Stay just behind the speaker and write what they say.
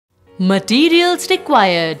Materials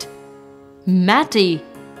required: Matty,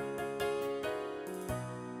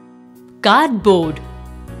 cardboard,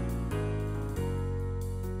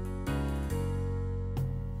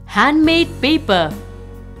 handmade paper,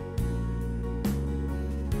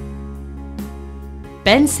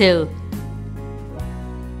 pencil,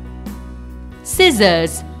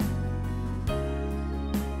 scissors,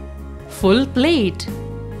 full plate,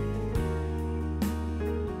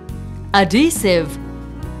 adhesive,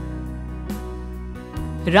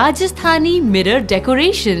 Rajasthani mirror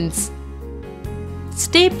decorations,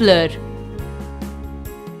 stapler,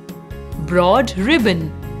 broad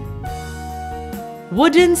ribbon,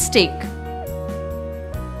 wooden stick.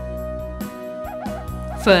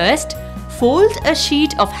 First, fold a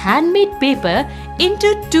sheet of handmade paper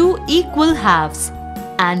into 2 equal halves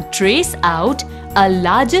and trace out a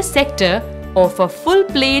larger sector of a full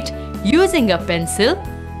plate using a pencil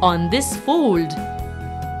on this fold.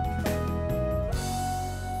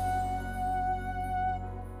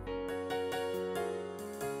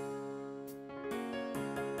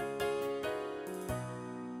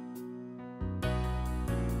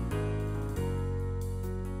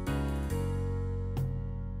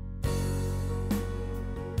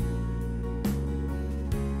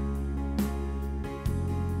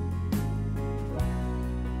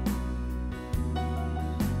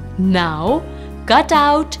 Now, cut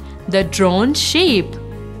out the drawn shape.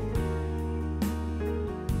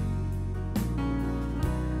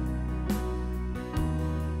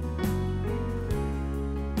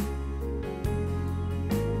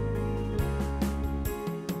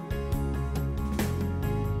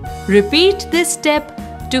 Repeat this step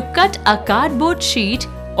to cut a cardboard sheet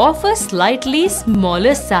of a slightly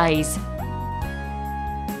smaller size.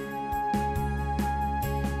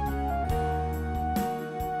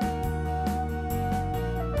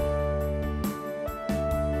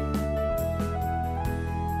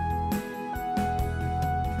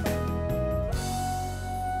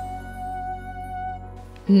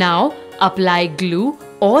 Now apply glue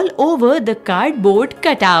all over the cardboard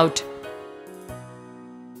cutout.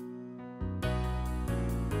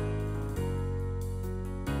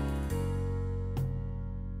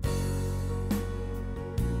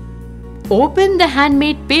 Open the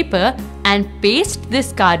handmade paper and paste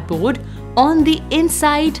this cardboard on the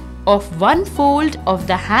inside of one fold of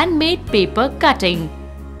the handmade paper cutting.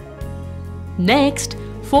 Next,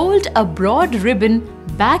 fold a broad ribbon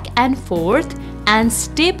back and forth and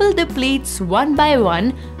staple the pleats one by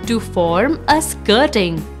one to form a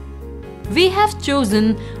skirting. We have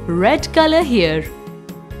chosen red color here.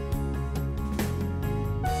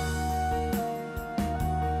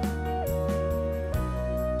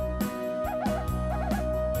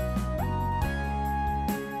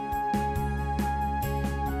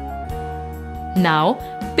 Now,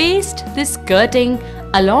 paste the skirting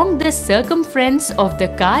along the circumference of the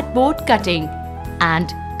cardboard cutting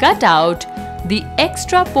and cut out the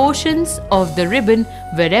extra portions of the ribbon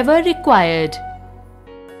wherever required.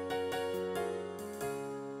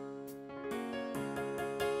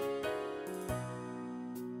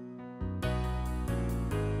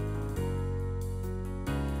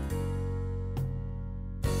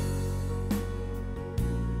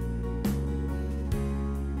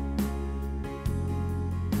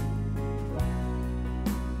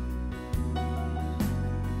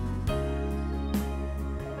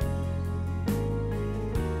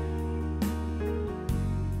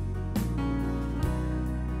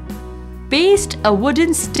 Paste a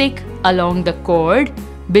wooden stick along the cord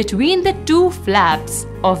between the 2 flaps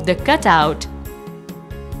of the cutout.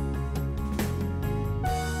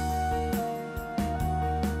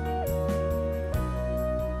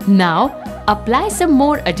 Now, apply some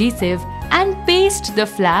more adhesive and paste the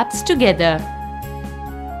flaps together.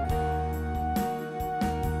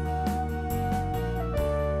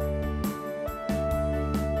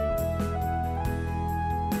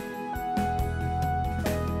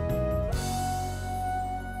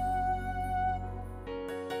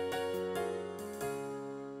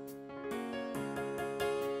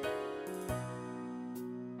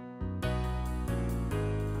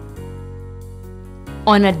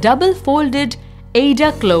 On a double-folded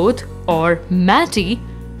Aida cloth or Matty,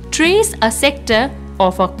 trace a sector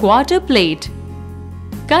of a quarter plate.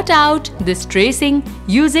 Cut out this tracing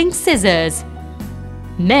using scissors.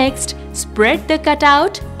 Next, spread the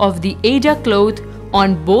cutout of the Aida cloth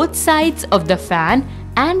on both sides of the fan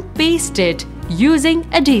and paste it using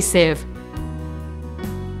adhesive.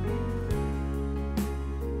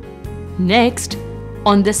 Next,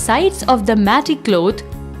 on the sides of the Matty cloth,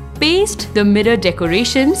 paste the mirror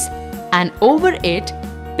decorations and over it,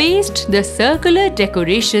 paste the circular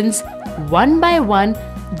decorations one by one,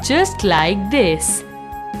 just like this.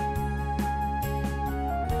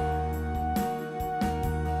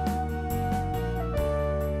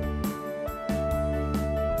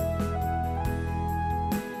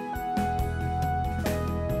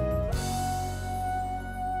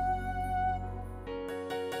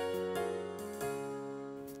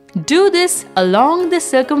 Do this along the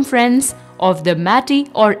circumference of the Matty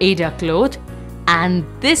or Aida cloth, and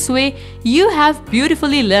this way you have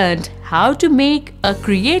beautifully learned how to make a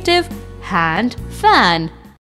creative hand fan.